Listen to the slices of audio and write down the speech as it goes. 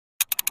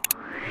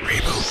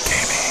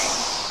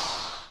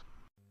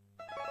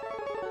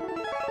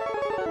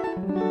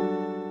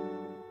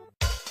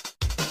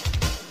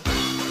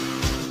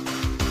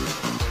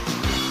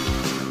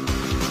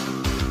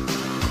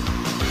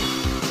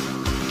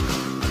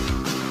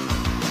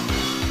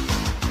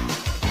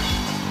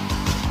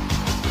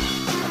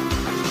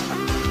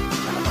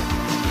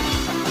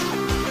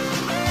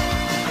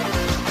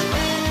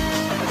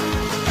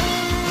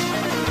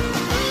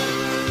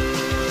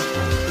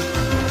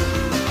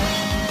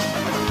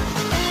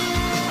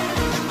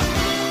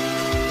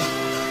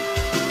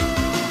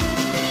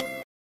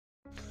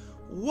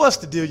What's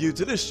the deal,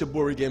 YouTube? This is your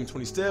boy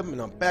Reboot, and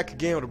I'm back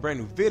again with a brand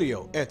new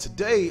video. And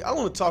today I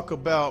want to talk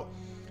about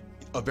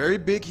a very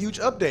big, huge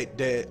update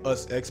that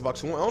us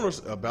Xbox One owners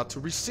are about to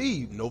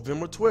receive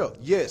November 12th.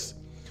 Yes,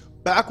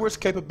 backwards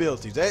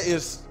capabilities. That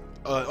is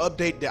an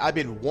update that I've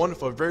been wanting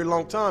for a very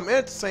long time. And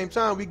at the same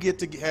time, we get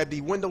to have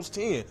the Windows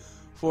 10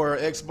 for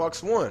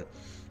Xbox One.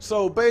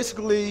 So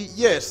basically,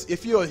 yes,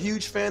 if you're a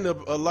huge fan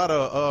of a lot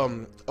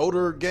of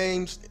older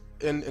games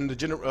in the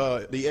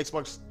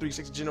Xbox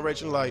 360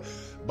 generation, like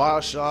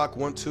BioShock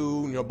 1,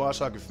 2,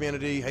 BioShock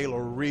Infinity, Halo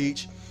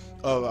Reach,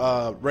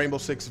 Rainbow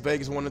Six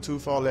Vegas 1 and 2,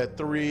 Fallout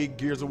 3,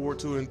 Gears of War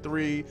 2 and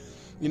 3,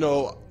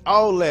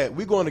 all that.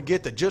 We're going to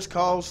get the Just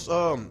Cause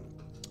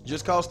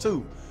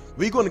 2.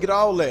 We're going to get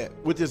all that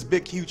with this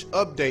big, huge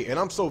update, and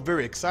I'm so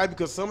very excited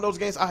because some of those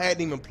games I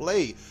hadn't even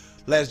played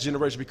last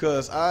generation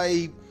because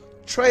I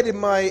traded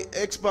my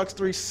Xbox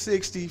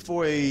 360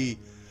 for a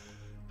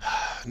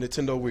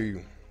Nintendo Wii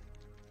U.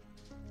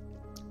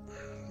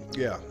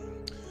 Yeah,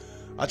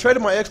 I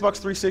traded my Xbox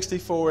 360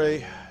 for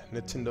a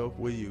Nintendo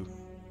Wii U.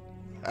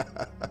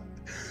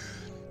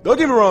 Don't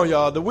get me wrong,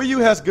 y'all. The Wii U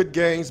has good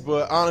games,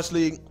 but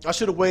honestly, I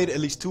should have waited at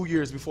least 2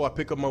 years before I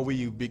pick up my Wii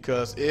U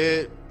because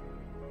I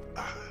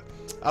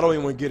don't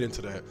even want to get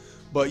into that.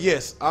 But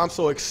yes, I'm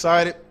so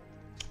excited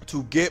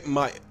to get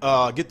my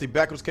get the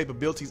backwards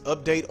capabilities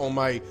update on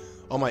my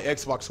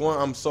Xbox One.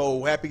 I'm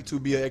so happy to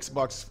be an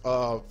Xbox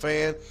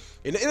fan.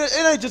 And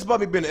it ain't just about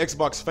me being an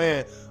Xbox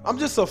fan. I'm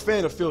just a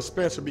fan of Phil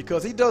Spencer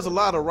because he does a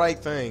lot of right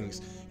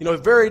things.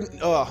 Very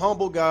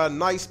humble guy,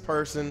 nice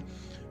person.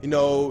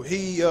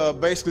 He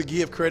basically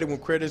give credit when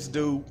credit's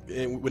due.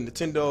 And with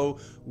Nintendo,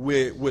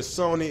 with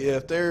Sony,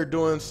 if they're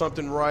doing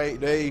something right,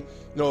 they,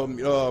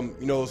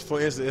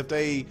 for instance, if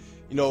they,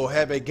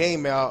 have a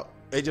game out,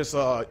 they just,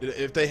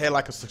 if they had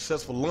like a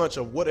successful launch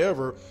or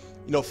whatever,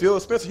 Phil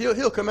Spencer,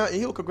 he'll come out and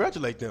he'll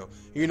congratulate them.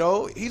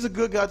 He's a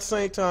good guy at the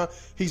same time.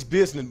 He's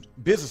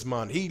business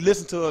minded. He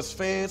listened to us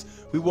fans.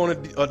 We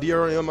wanted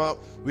DRM out.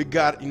 We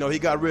got, he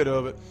got rid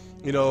of it.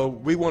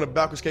 We wanted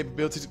backwards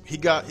capabilities. He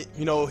got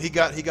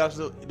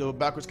the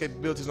backwards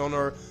capabilities on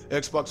our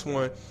Xbox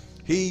One.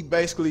 He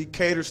basically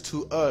caters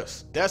to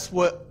us. That's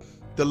what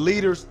the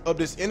leaders of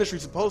this industry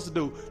are supposed to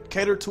do.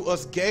 Cater to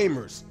us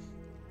gamers.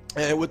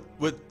 And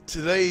with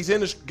today's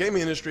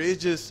gaming industry,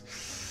 it's just,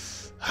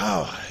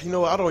 I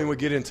don't even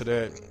get into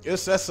that.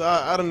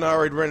 I done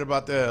already ranted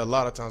about that a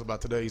lot of times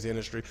about today's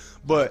industry,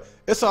 but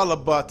it's all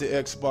about the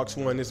Xbox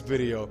One. This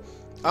video,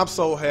 I'm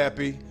so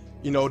happy.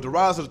 The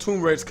Rise of the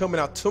Tomb Raider is coming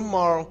out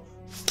tomorrow.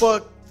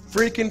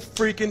 Freaking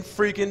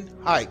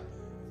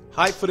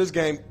hype for this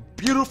game.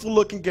 Beautiful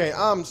looking game.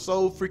 I'm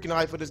so freaking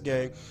hyped for this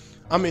game.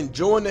 I'm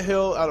enjoying the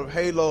hell out of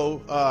Halo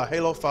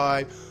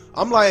 5.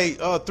 I'm like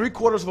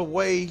 3/4 of the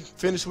way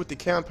finished with the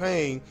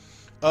campaign.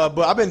 But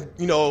I've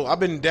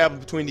been dabbling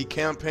between the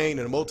campaign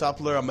and the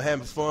multiplayer. I'm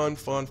having fun.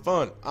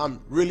 I'm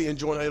really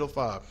enjoying Halo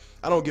 5.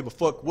 I don't give a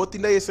fuck what the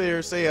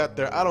naysayers say out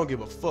there. I don't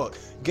give a fuck.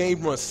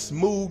 Game runs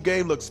smooth.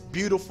 Game looks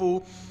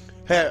beautiful.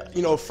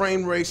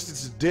 Frame rates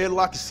is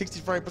deadlock is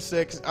 60 frames per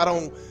second.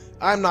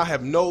 I'm not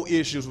have no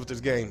issues with this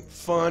game.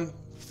 Fun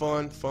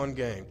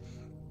game.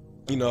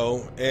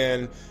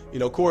 And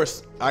of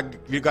course,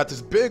 you got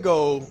this big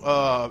old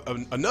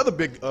another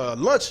big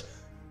lunch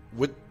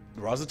with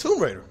Rise of the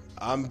Tomb Raider.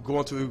 I'm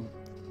going to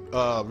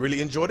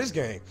really enjoy this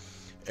game,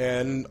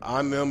 and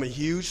I'm a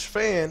huge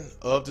fan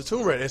of the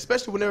Tomb Raider,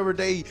 especially whenever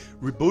they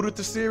rebooted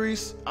the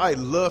series. I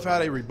love how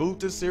they reboot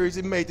this series.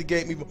 It made the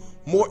game even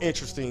more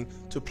interesting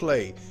to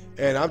play,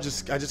 and I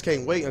just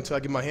can't wait until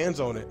I get my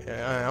hands on it.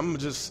 And I'm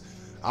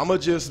gonna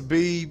just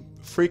be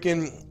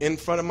freaking in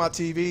front of my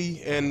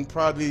TV and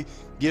probably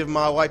give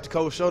my wife the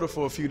cold shoulder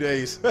for a few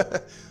days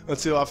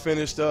until I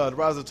finish the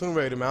Rise of the Tomb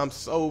Raider. Man, I'm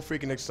so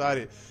freaking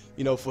excited.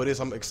 For this.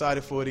 I'm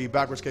excited for the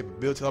backwards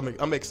capability.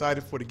 I'm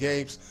excited for the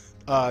games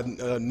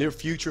near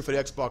future for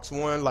the Xbox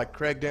One, like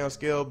Crackdown,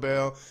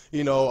 Scalebound,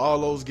 all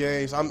those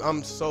games.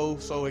 I'm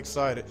so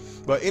excited.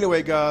 But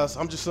anyway, guys,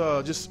 I'm just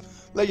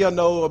let y'all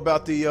know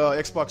about the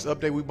Xbox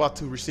update we about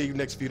to receive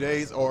next few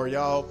days. Or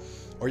y'all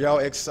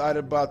excited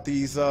about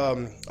these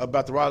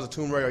about the Rise of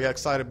Tomb Raider? Are y'all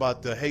excited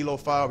about the Halo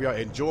 5? Are y'all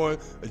enjoying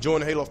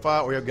the Halo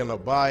 5? Or y'all gonna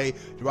buy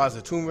the Rise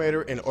of the Tomb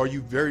Raider? And are you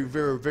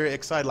very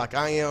excited like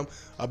I am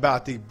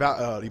about the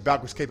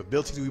backwards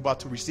capabilities we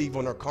about to receive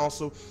on our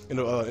console in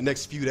the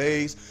next few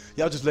days?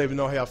 Y'all just let me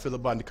know how y'all feel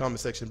about it in the comment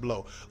section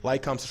below.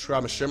 Like, comment,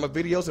 subscribe, and share my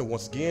videos. And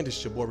once again, this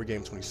is your boy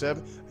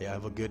Reboot. Y'all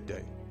have a good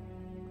day.